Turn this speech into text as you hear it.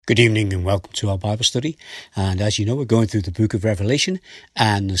Good evening and welcome to our Bible study. And as you know, we're going through the book of Revelation.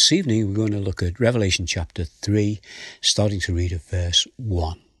 And this evening, we're going to look at Revelation chapter 3, starting to read at verse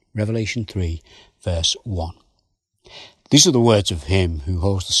 1. Revelation 3, verse 1. These are the words of him who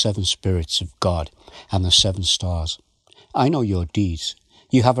holds the seven spirits of God and the seven stars. I know your deeds.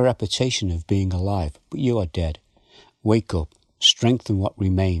 You have a reputation of being alive, but you are dead. Wake up, strengthen what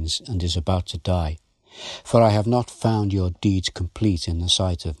remains and is about to die. For I have not found your deeds complete in the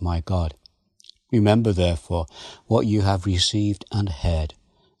sight of my God. Remember, therefore, what you have received and heard.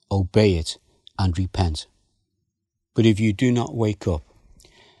 Obey it and repent. But if you do not wake up,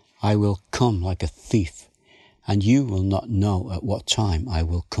 I will come like a thief, and you will not know at what time I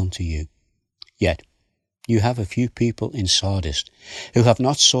will come to you. Yet you have a few people in Sardis who have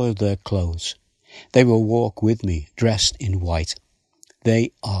not soiled their clothes. They will walk with me dressed in white.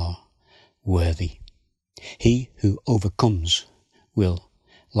 They are worthy. He who overcomes will,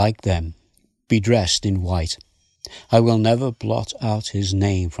 like them, be dressed in white. I will never blot out his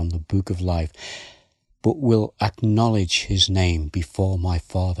name from the book of life, but will acknowledge his name before my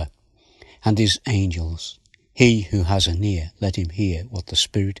Father and his angels. He who has an ear, let him hear what the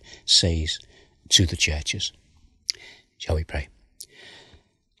Spirit says to the churches. Shall we pray?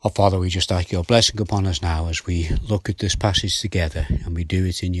 Our Father, we just ask your blessing upon us now as we look at this passage together, and we do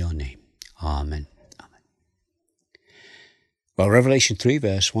it in your name. Amen. Well, Revelation 3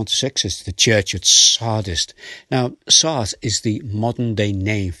 verse 1 to 6 is the church at Sardis. Now, Sardis is the modern-day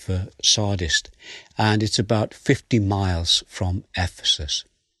name for Sardis, and it's about 50 miles from Ephesus.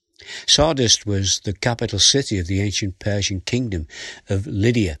 Sardis was the capital city of the ancient Persian kingdom of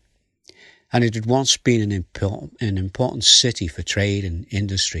Lydia, and it had once been an important city for trade and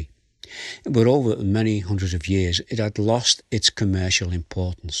industry. But over many hundreds of years, it had lost its commercial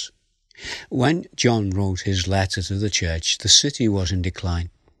importance. When John wrote his letter to the church, the city was in decline.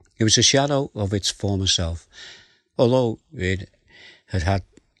 It was a shadow of its former self. Although it had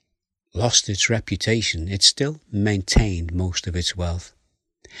lost its reputation, it still maintained most of its wealth.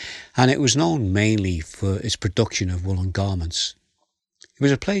 And it was known mainly for its production of woolen garments. It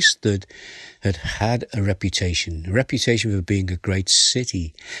was a place that had a reputation for being a great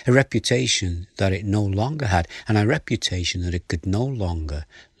city, a reputation that it no longer had, and a reputation that it could no longer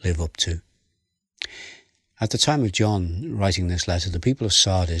live up to. At the time of John writing this letter, the people of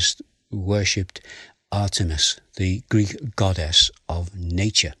Sardis worshipped Artemis, the Greek goddess of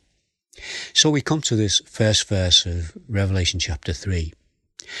nature. So we come to this first verse of Revelation chapter 3.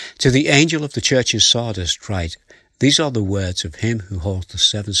 To the angel of the church in Sardis write, these are the words of him who holds the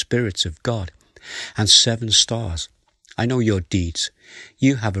seven spirits of God and seven stars. I know your deeds.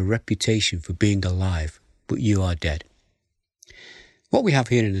 You have a reputation for being alive, but you are dead. What we have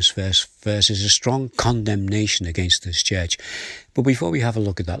here in this first verse is a strong condemnation against this church. But before we have a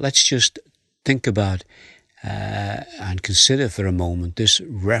look at that, let's just think about and consider for a moment the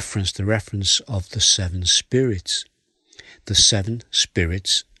reference of the seven spirits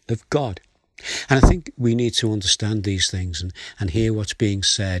of God. And I think we need to understand these things and hear what's being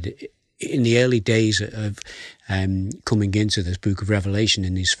said in the early days of coming into this book of Revelation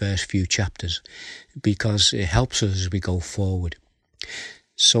in these first few chapters, because it helps us as we go forward.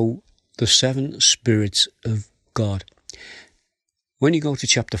 So, the seven spirits of God. When you go to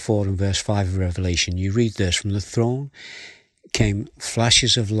chapter 4 and verse 5 of Revelation, you read this, from the throne came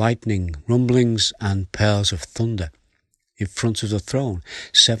flashes of lightning, rumblings and peals of thunder. In front of the throne,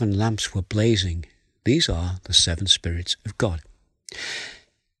 7 lamps were blazing. These are the 7 spirits of God.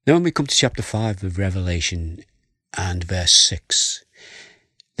 Now when we come to chapter 5 of Revelation and verse 6,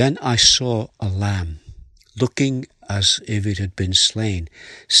 then I saw a lamb, looking as if it had been slain,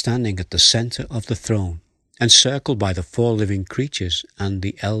 standing at the centre of the throne, encircled by the 4 living creatures and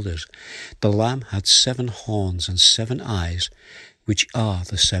the elders. The lamb had 7 horns and 7 eyes, which are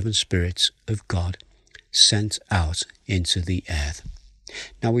the 7 spirits of God, sent out into the earth.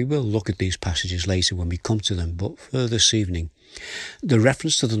 Now we will look at these passages later when we come to them, but for this evening, the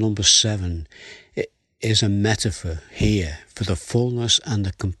reference to the number 7 is a metaphor here for the fullness and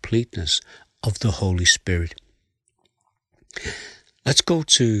the completeness of the Holy Spirit. Let's go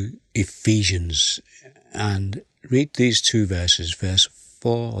to Ephesians and read these 2 verses, verse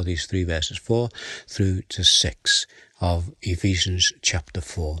 4, or these 3 verses, 4 through to 6 of Ephesians chapter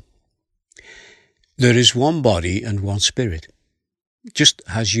 4. There is one body and one spirit, just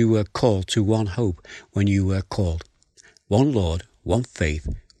as you were called to one hope when you were called. One Lord, one faith,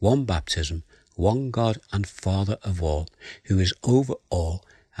 one baptism, one God and Father of all, who is over all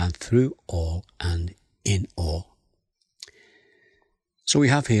and through all and in all. So we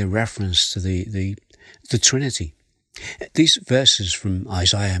have here reference to the Trinity. These verses from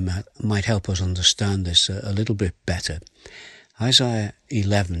Isaiah might help us understand this a little bit better. Isaiah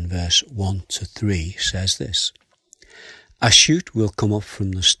 11 verse 1 to 3 says this: "A shoot will come up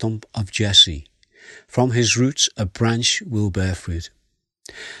from the stump of Jesse. From his roots a branch will bear fruit.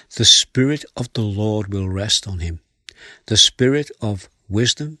 The Spirit of the Lord will rest on him, the Spirit of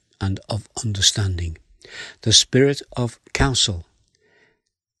wisdom and of understanding, the Spirit of counsel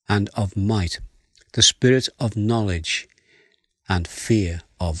and of might, the Spirit of knowledge and fear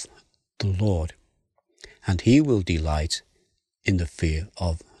of the Lord. And he will delight in the fear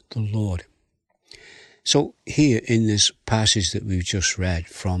of the Lord." So here in this passage that we've just read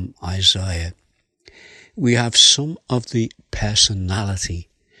from Isaiah, we have some of the personality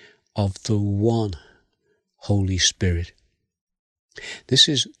of the one Holy Spirit. This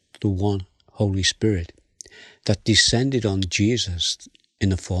is the one Holy Spirit that descended on Jesus in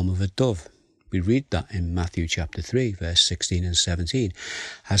the form of a dove. We read that in Matthew chapter 3, verse 16 and 17.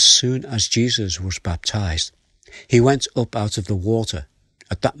 As soon as Jesus was baptized, he went up out of the water.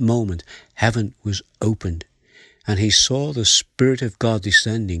 At that moment, heaven was opened, and he saw the Spirit of God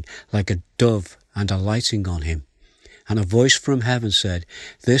descending like a dove and alighting on him. And a voice from heaven said,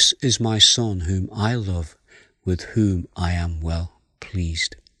 "This is my Son, whom I love, with whom I am well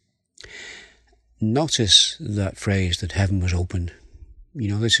pleased." Notice that phrase that heaven was opened.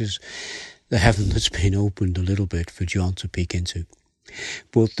 This is the heaven that's been opened a little bit for John to peek into.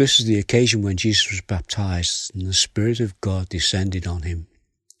 But this is the occasion when Jesus was baptized and the Spirit of God descended on him.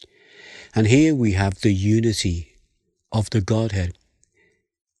 And here we have the unity of the Godhead.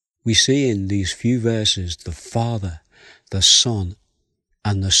 We see in these few verses the Father, the Son,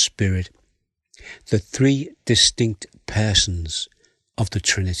 and the Spirit, the three distinct persons of the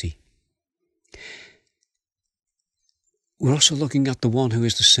Trinity. We're also looking at the one who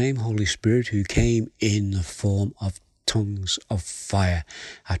is the same Holy Spirit who came in the form of tongues of fire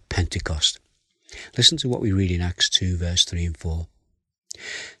at Pentecost. Listen to what we read in Acts 2, verse 3 and 4.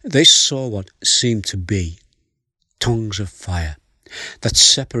 "They saw what seemed to be tongues of fire that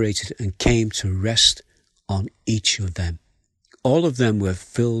separated and came to rest on each of them. All of them were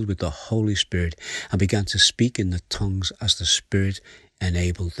filled with the Holy Spirit and began to speak in the tongues as the Spirit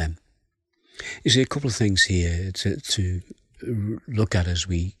enabled them." You see, a couple of things here to look at as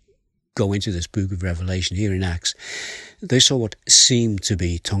we go into this book of Revelation here in Acts. They saw what seemed to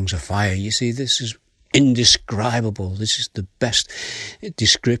be tongues of fire. You see, this is indescribable. This is the best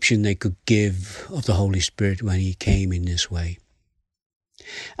description they could give of the Holy Spirit when he came in this way.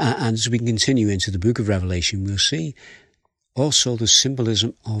 And as we continue into the book of Revelation, we'll see also the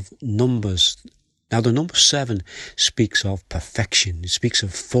symbolism of numbers. Now, the number 7 speaks of perfection. It speaks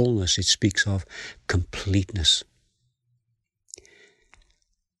of fullness. It speaks of completeness.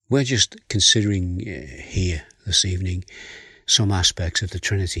 We're just considering here this evening some aspects of the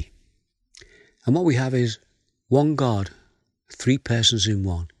Trinity. And what we have is one God, 3 persons in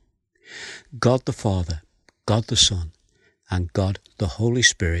one. God the Father, God the Son, and God the Holy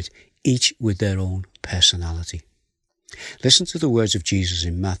Spirit, each with their own personality. Listen to the words of Jesus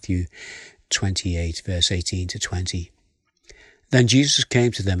in Matthew 28, verse 18 to 20. "Then Jesus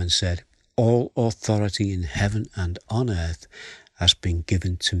came to them and said, 'All authority in heaven and on earth has been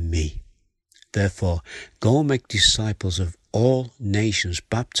given to me. Therefore, go and make disciples of all nations,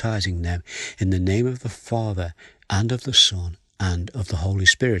 baptizing them in the name of the Father and of the Son and of the Holy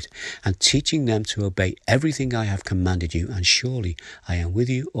Spirit, and teaching them to obey everything I have commanded you, and surely I am with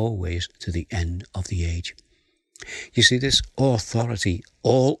you always to the end of the age.'" You see, this authority,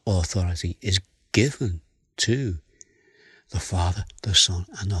 all authority, is given to the Father, the Son,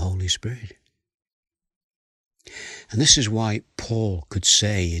 and the Holy Spirit. And this is why Paul could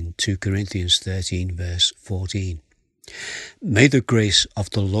say in 2 Corinthians 13, verse 14, "May the grace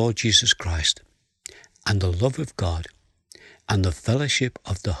of the Lord Jesus Christ and the love of God and the fellowship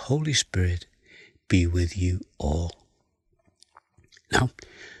of the Holy Spirit be with you all." Now,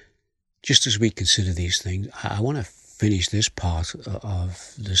 just as we consider these things, I want to finish this part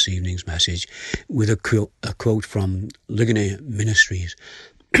of this evening's message with a quote from Ligonier Ministries.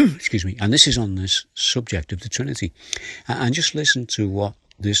 Excuse me. And this is on this subject of the Trinity. And just listen to what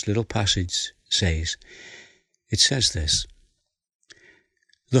this little passage says. It says this: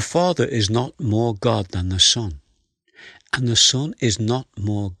 "The Father is not more God than the Son, and the Son is not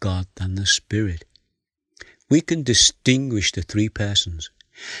more God than the Spirit. We can distinguish the 3 persons,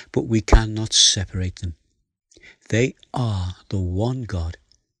 but we cannot separate them. They are the one God.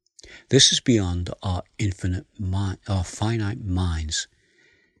 This is beyond our finite minds,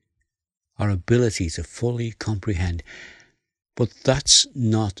 our ability to fully comprehend, but that's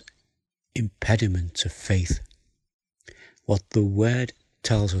not impediment to faith. what the Word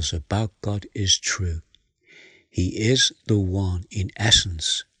tells us about God is true. He is the one in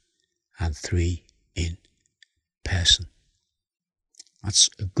essence and three in person. That's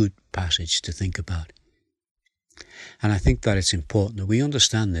a good passage to think about. And I think that it's important that we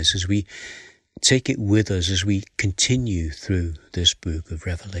understand this as we take it with us as we continue through this book of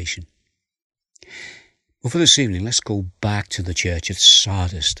Revelation. Well, for this evening, let's go back to the church at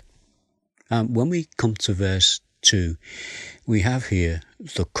Sardis. When we come to verse 2, we have here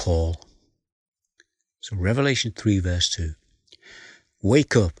the call. So Revelation 3 verse 2.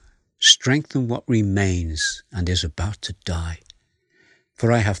 Wake up, strengthen what remains and is about to die.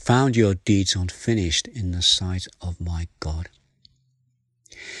 For I have found your deeds unfinished in the sight of my God.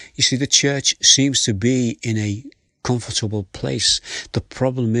 You see, the church seems to be in a comfortable place. The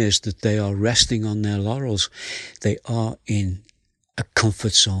problem is that they are resting on their laurels. They are in a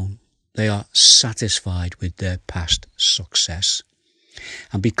comfort zone. They are satisfied with their past success.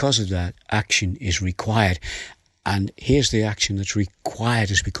 And because of that, action is required. And here's the action that's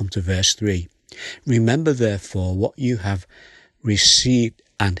required as we come to verse 3. Remember, therefore, what you have received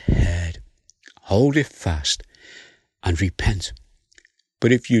and heard. Hold it fast and repent.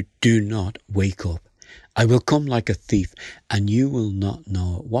 But if you do not wake up, I will come like a thief, and you will not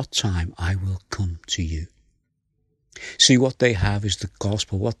know at what time I will come to you. See, what they have is the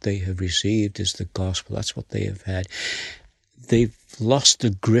gospel. What they have received is the gospel. That's what they have heard. They've lost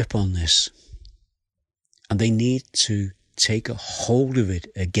the grip on this, and they need to take a hold of it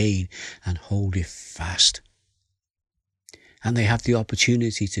again and hold it fast. And they have the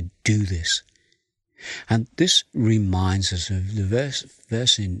opportunity to do this. And this reminds us of the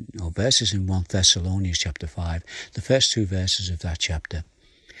verses in 1 Thessalonians chapter 5, the first two verses of that chapter.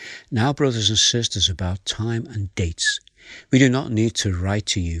 Now, brothers and sisters, about time and dates, we do not need to write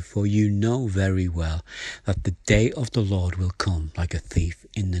to you, for you know very well that the day of the Lord will come like a thief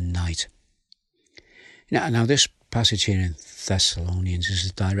in the night. Now this passage here in Thessalonians is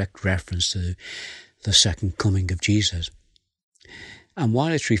a direct reference to the second coming of Jesus. And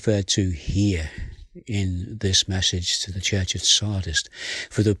while it's referred to here in this message to the church at Sardis,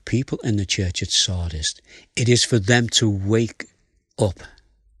 for the people in the church at Sardis, it is for them to wake up.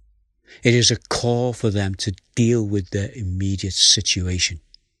 It is a call for them to deal with their immediate situation.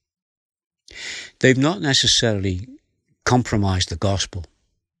 They've not necessarily compromised the gospel,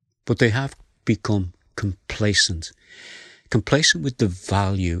 but they have become complacent with the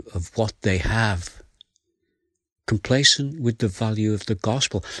value of what they have, complacent with the value of the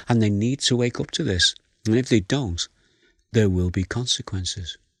gospel, and they need to wake up to this. And if they don't, there will be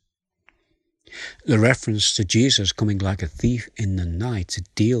consequences. The reference to Jesus coming like a thief in the night to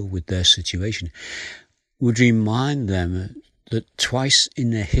deal with their situation would remind them that twice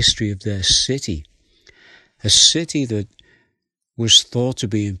in the history of their city, a city that was thought to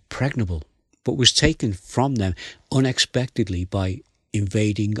be impregnable, but was taken from them unexpectedly by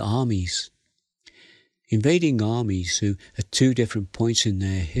invading armies. Invading armies who, at two different points in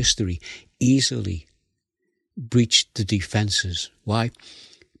their history, easily breached the defences. Why?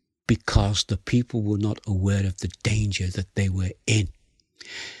 Because the people were not aware of the danger that they were in.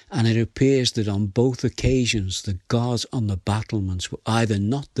 And it appears that on both occasions the guards on the battlements were either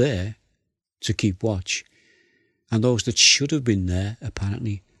not there to keep watch, and those that should have been there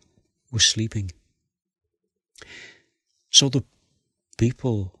apparently were sleeping. So the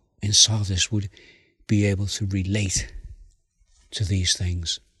people in Sardis would be able to relate to these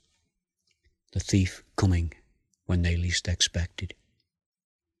things. The thief coming when they least expected.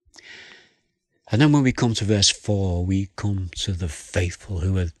 And then when we come to verse 4, we come to the faithful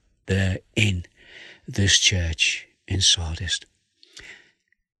who are there in this church in Sardis.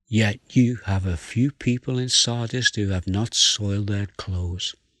 Yet you have a few people in Sardis who have not soiled their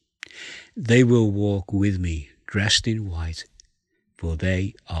clothes. They will walk with me dressed in white, for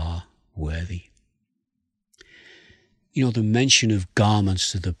they are worthy. You know, the mention of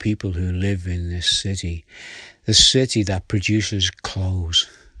garments to the people who live in this city, the city that produces clothes,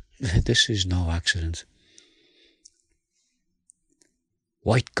 this is no accident.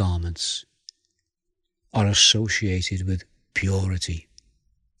 White garments are associated with purity.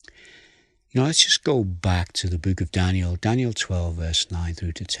 You know, let's just go back to the book of Daniel, Daniel 12, verse 9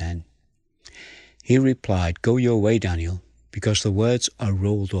 through to 10. He replied, "Go your way, Daniel, because the words are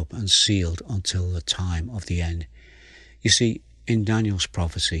rolled up and sealed until the time of the end." You see, in Daniel's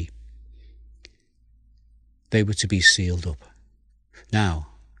prophecy, they were to be sealed up. Now,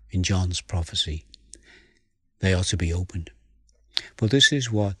 in John's prophecy, they are to be opened. But this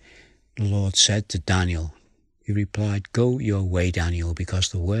is what the Lord said to Daniel. He replied, "Go your way, Daniel, because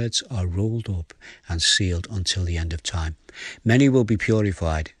the words are rolled up and sealed until the end of time. Many will be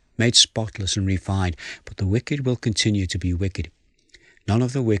purified, made spotless and refined, but the wicked will continue to be wicked. None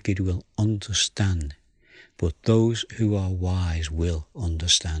of the wicked will understand, but those who are wise will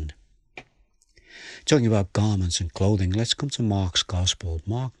understand." Talking about garments and clothing, let's come to Mark's Gospel,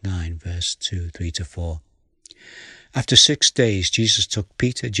 Mark 9, verse 2, 3-4. After 6 days, Jesus took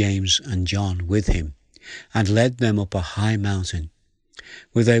Peter, James, and John with him and led them up a high mountain,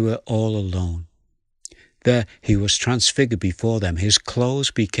 where they were all alone. There he was transfigured before them. His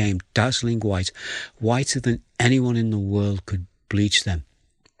clothes became dazzling white, whiter than anyone in the world could bleach them.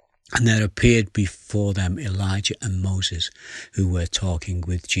 And there appeared before them Elijah and Moses, who were talking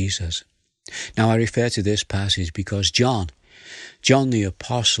with Jesus. Now I refer to this passage because John the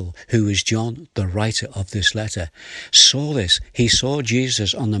apostle, who is John the writer of this letter, saw this. He saw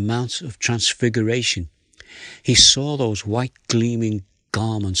Jesus on the Mount of Transfiguration. He saw those white gleaming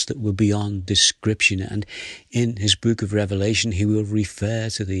garments that were beyond description, and in his book of Revelation he will refer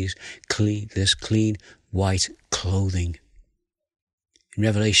to this clean white clothing. In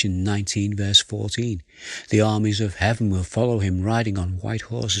Revelation 19 verse 14, the armies of heaven will follow him, riding on white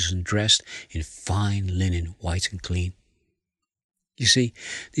horses and dressed in fine linen, white and clean. You see,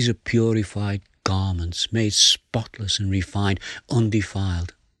 these are purified garments, made spotless and refined,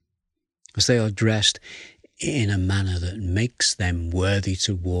 undefiled, as they are dressed in a manner that makes them worthy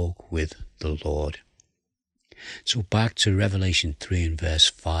to walk with the Lord. So back to Revelation 3 and verse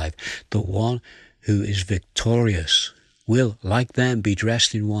 5. The one who is victorious will, like them, be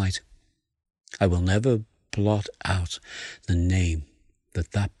dressed in white. I will never blot out the name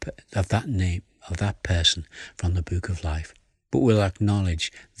of that person from the book of life, but will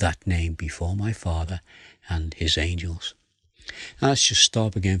acknowledge that name before my Father and his angels. Now let's just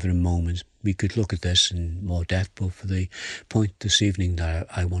stop again for a moment. We could look at this in more depth, but for the point this evening that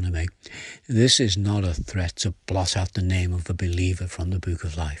I want to make, this is not a threat to blot out the name of a believer from the book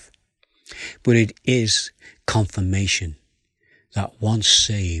of life, but it is confirmation that once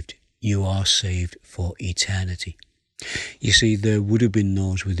saved, you are saved for eternity. You see, there would have been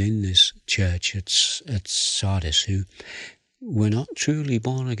those within this church at Sardis who were not truly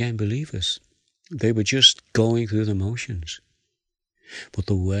born-again believers. They were just going through the motions. But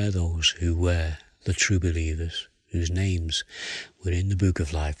there were those who were the true believers, whose names were in the book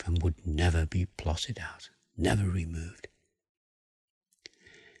of life and would never be blotted out, never removed.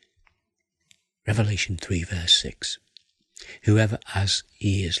 Revelation 3 verse 6. Whoever has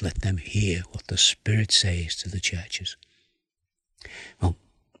ears, let them hear what the Spirit says to the churches. Well,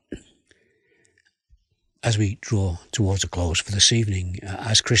 as we draw towards a close for this evening,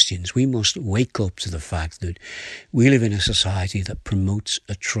 as Christians, we must wake up to the fact that we live in a society that promotes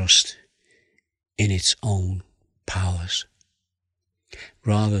a trust in its own powers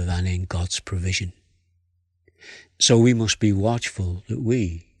rather than in God's provision. So we must be watchful that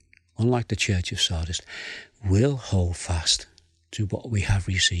we, unlike the Church of Sardis, will hold fast to what we have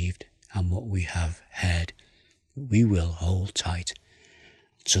received and what we have heard. We will hold tight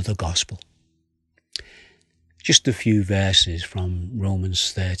to the gospel. Just a few verses from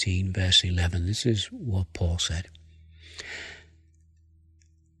Romans 13 verse 11. This is what Paul said.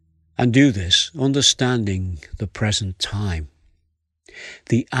 And do this, understanding the present time.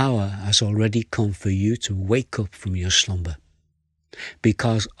 The hour has already come for you to wake up from your slumber,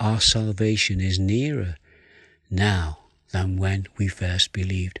 because our salvation is nearer now than when we first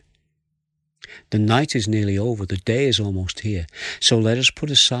believed. The night is nearly over, the day is almost here. So let us put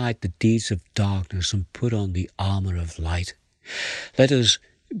aside the deeds of darkness and put on the armour of light. Let us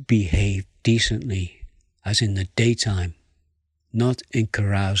behave decently as in the daytime, not in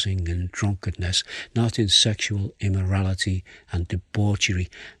carousing and drunkenness, not in sexual immorality and debauchery,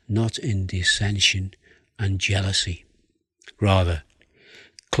 not in dissension and jealousy. Rather,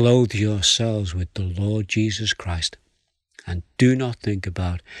 clothe yourselves with the Lord Jesus Christ, and do not think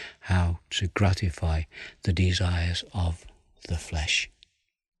about how to gratify the desires of the flesh.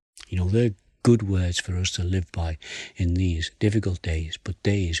 They're good words for us to live by in these difficult days, but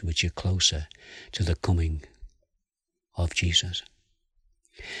days which are closer to the coming of Jesus.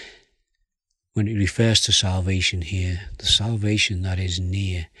 When it refers to salvation here, the salvation that is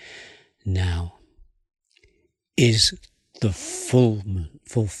near now is the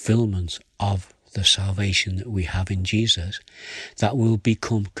fulfillment of the salvation that we have in Jesus, that will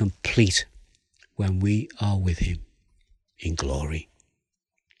become complete when we are with him in glory.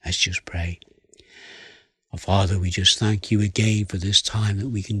 Let's just pray. Our Father, we just thank you again for this time that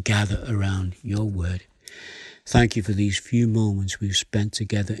we can gather around your word. Thank you for these few moments we've spent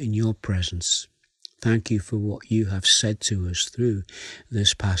together in your presence. Thank you for what you have said to us through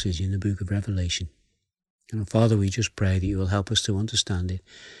this passage in the book of Revelation. And Father, we just pray that you will help us to understand it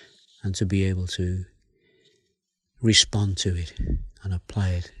and to be able to respond to it and apply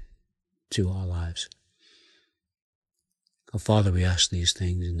it to our lives. Oh, Father, we ask these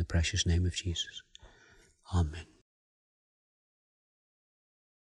things in the precious name of Jesus. Amen.